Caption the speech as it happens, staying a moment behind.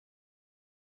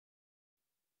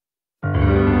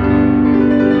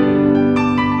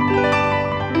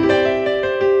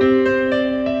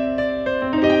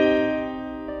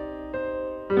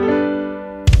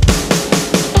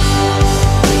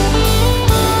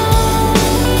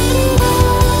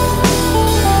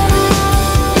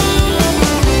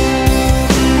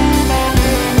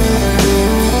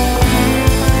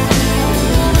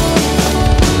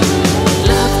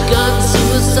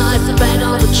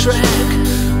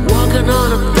walking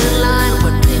on a thin line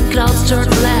when pink clouds turn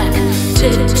black.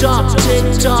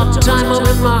 Tick-tock, time up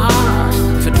in my heart.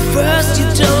 If at first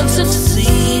you don't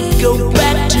succeed, go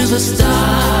back to the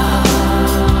start.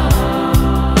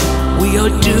 We all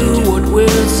do what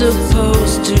we're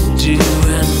supposed to do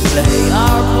and play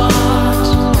our part,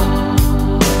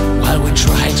 while we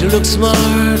try to look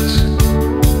smart.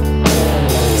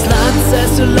 Slut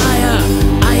says to liar,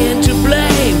 I ain't to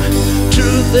blame.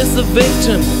 Truth is the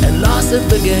victim and loss is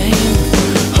the game.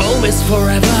 Home is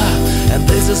forever and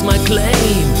this is my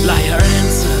claim. Liar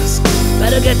answers,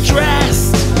 better get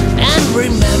dressed and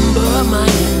remember my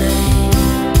name.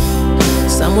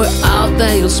 Somewhere out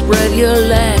there you'll spread your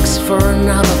legs for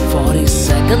another 40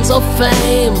 seconds of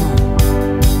fame.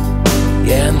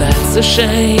 Yeah, and that's a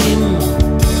shame.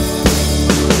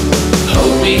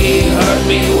 Hold me, hurt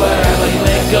me, wherever you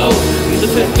may go. You the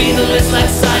fifth beat the list like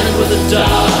silent with a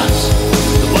dart.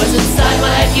 The voice inside my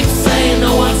head keeps saying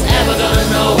no one's ever gonna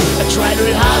know. I tried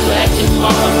really hard to act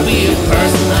immoral, be a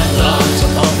person I thought.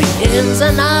 All the ins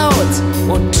and outs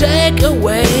won't take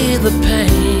away the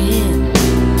pain.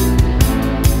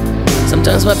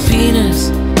 Sometimes my penis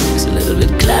is a little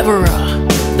bit cleverer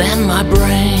than my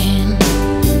brain.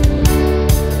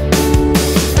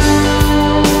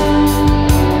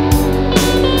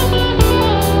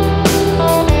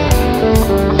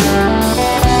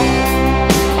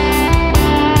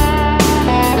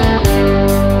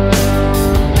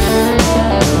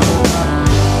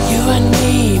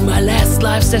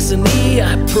 Destiny,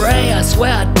 I pray, I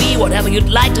swear I'd be whatever you'd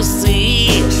like to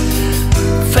see.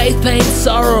 Faith, pain,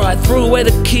 sorrow, I threw away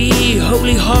the key.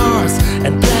 Holy horse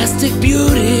and plastic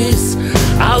beauties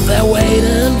out there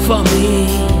waiting for me.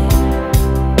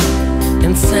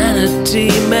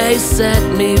 Insanity may set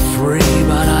me free,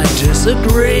 but I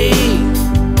disagree.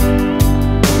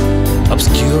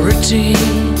 Obscurity.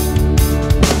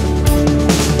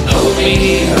 Hold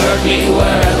me, hurt me,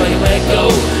 wherever you may go.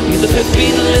 The fifth beat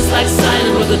the list like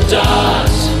silent with a dart.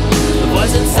 The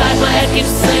voice inside my head keeps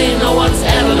saying no one's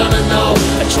ever gonna know.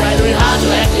 I tried really hard to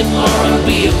act immoral,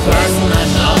 be a person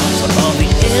I'm not. But all the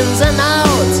ins and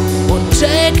outs won't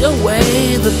take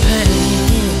away the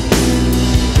pain.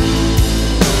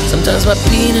 Sometimes my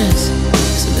penis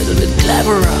is a little bit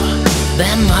cleverer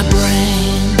than my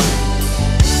brain.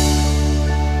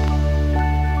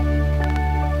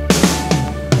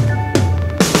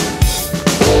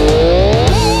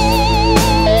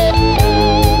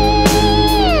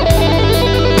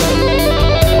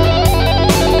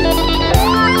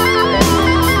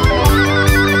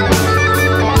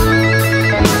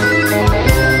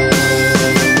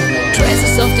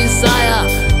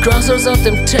 Crossroads of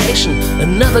temptation,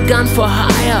 another gun for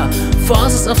hire.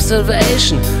 Forces of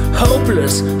salvation,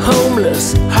 hopeless,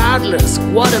 homeless, heartless.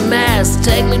 What a mess,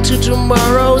 take me to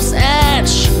tomorrow's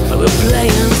edge. We're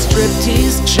playing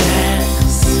striptease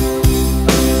checks.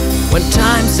 When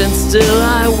time stands still,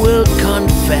 I will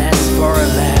confess for a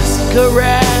last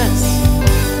caress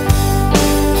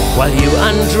while you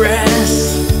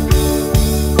undress.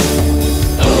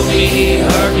 Hold me,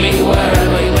 hurt me,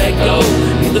 wherever you may go.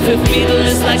 The fifth Beatle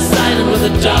is like silent with a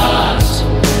dart.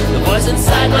 The voice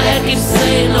inside my head keeps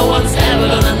saying no one's ever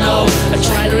gonna know. I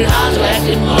tried really hard to act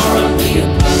immoral, be a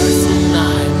person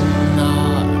I'm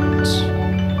not.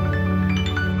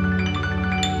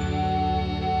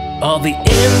 All the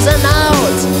ins and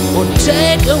outs won't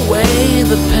take away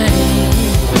the pain.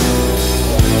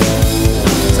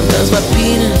 Sometimes my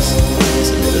penis is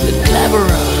a little bit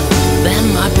cleverer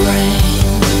than my brain.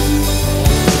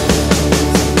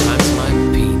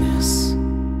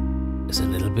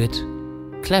 Bit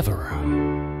cleverer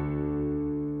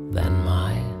than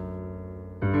my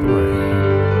brain.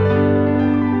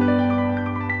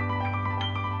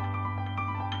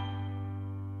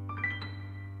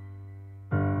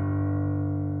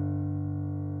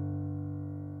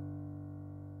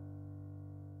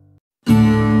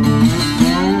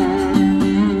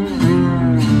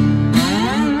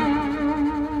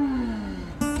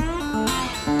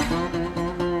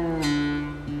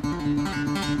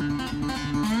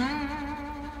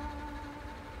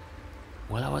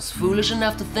 Well, I was foolish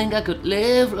enough to think I could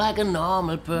live like a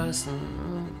normal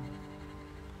person,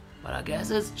 but I guess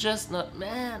it's just not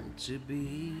meant to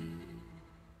be.